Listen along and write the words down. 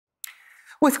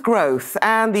With growth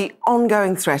and the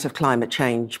ongoing threat of climate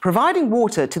change, providing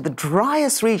water to the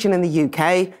driest region in the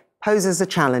UK poses a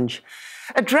challenge.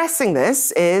 Addressing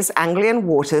this is Anglian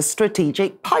Water's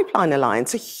Strategic Pipeline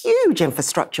Alliance, a huge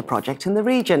infrastructure project in the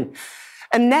region.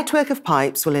 A network of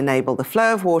pipes will enable the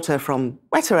flow of water from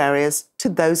wetter areas to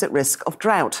those at risk of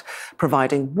drought,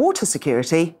 providing water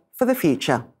security for the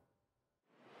future.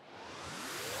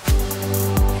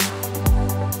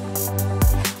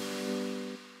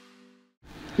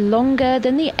 Longer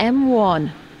than the M1,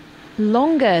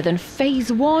 longer than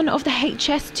Phase 1 of the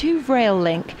HS2 rail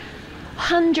link.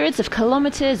 Hundreds of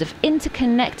kilometres of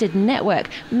interconnected network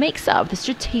makes up the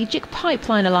Strategic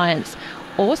Pipeline Alliance,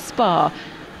 or SPA.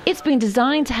 It's been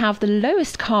designed to have the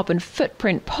lowest carbon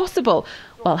footprint possible,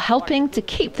 while helping to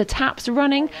keep the taps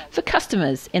running for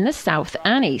customers in the south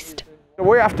and east.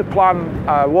 We have to plan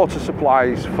water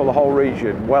supplies for the whole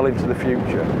region well into the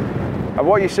future. And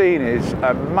what you're seeing is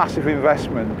a massive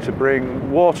investment to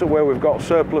bring water where we've got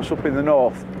surplus up in the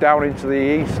north down into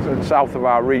the east and south of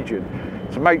our region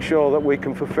to make sure that we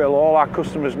can fulfil all our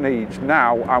customers' needs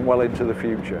now and well into the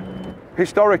future.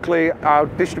 Historically, our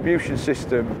distribution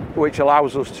system, which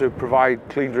allows us to provide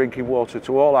clean drinking water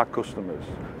to all our customers,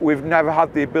 we've never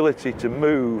had the ability to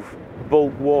move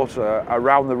bulk water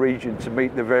around the region to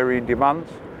meet the varying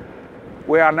demands.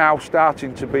 We are now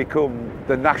starting to become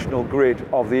the national grid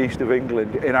of the east of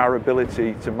England in our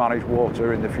ability to manage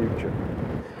water in the future.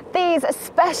 These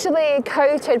specially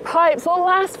coated pipes will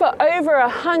last for over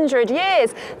 100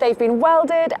 years. They've been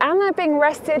welded and they're being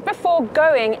rested before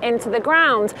going into the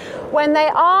ground. When they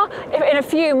are, in a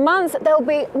few months, there'll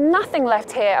be nothing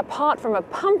left here apart from a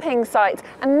pumping site,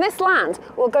 and this land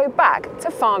will go back to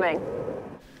farming.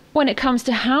 When it comes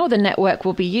to how the network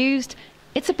will be used,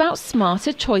 it's about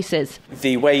smarter choices.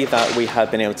 The way that we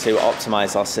have been able to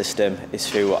optimise our system is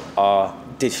through our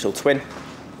digital twin,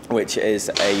 which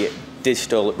is a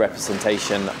digital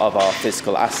representation of our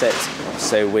physical assets.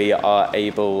 So we are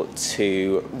able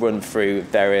to run through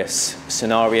various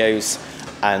scenarios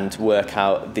and work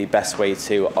out the best way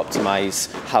to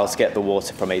optimise how to get the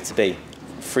water from A to B.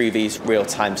 Through these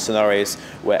real-time scenarios,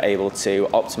 we're able to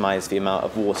optimise the amount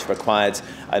of water required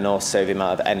and also the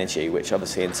amount of energy, which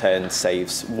obviously in turn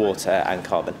saves water and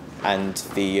carbon. And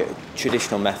the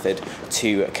traditional method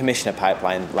to commission a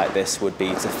pipeline like this would be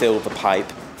to fill the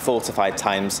pipe 4 to 5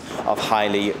 times of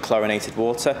highly chlorinated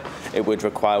water. It would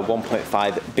require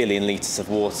 1.5 billion litres of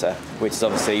water, which is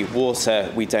obviously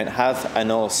water we don't have,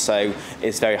 and also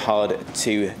is very hard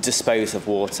to dispose of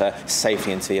water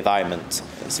safely into the environment.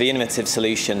 So the innovative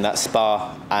solution that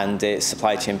SPA and its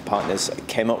supply chain partners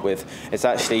came up with is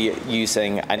actually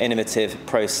using an innovative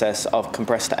process of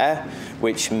compressed air,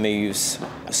 which moves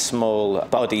small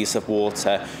bodies of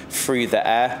water through the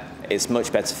air. It's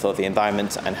much better for the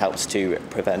environment and helps to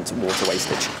prevent water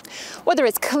wastage. Whether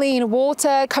it's clean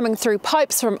water coming through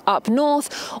pipes from up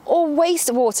north or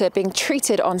wastewater being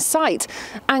treated on site,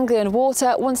 Anglian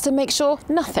Water wants to make sure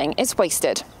nothing is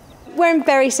wasted. We're in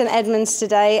Bury St Edmunds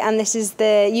today, and this is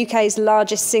the UK's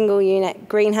largest single unit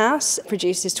greenhouse. It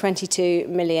produces 22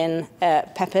 million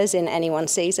peppers in any one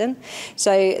season.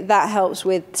 So that helps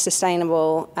with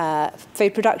sustainable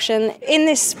food production. In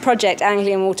this project,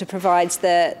 Anglian Water provides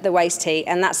the waste heat,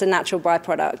 and that's a natural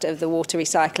byproduct of the water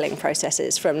recycling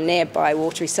processes from nearby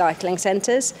water recycling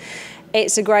centres.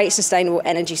 It's a great sustainable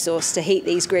energy source to heat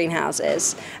these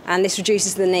greenhouses, and this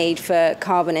reduces the need for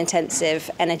carbon-intensive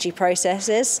energy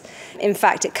processes. In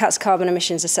fact, it cuts carbon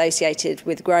emissions associated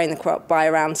with growing the crop by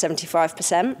around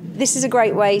 75%. This is a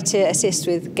great way to assist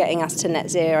with getting us to net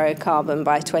zero carbon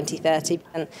by 2030,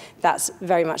 and that's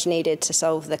very much needed to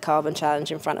solve the carbon challenge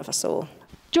in front of us all.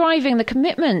 Driving the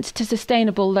commitment to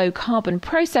sustainable low-carbon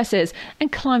processes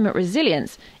and climate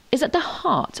resilience is at the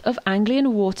heart of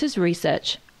Anglian Water's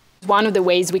research. One of the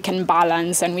ways we can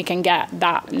balance and we can get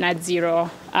that net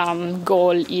zero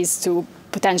goal is to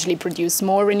potentially produce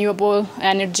more renewable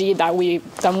energy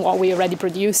than what we already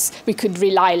produce. We could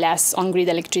rely less on grid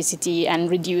electricity and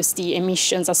reduce the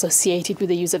emissions associated with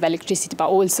the use of electricity, but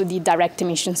also the direct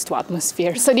emissions to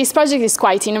atmosphere. So this project is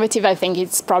quite innovative. I think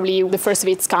it's probably the first of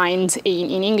its kind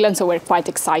in England, so we're quite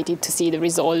excited to see the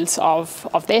results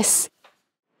of this.